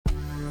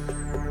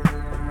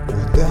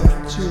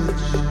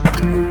church.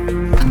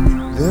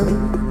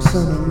 Them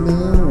son of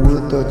men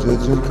without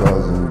judging,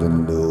 causing to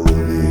know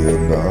the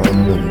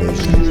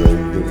abominations of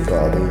the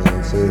fathers,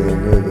 and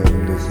saying to them,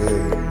 they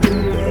said,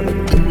 God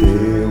in the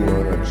day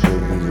when I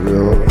chose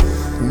Israel,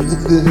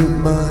 with the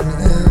mind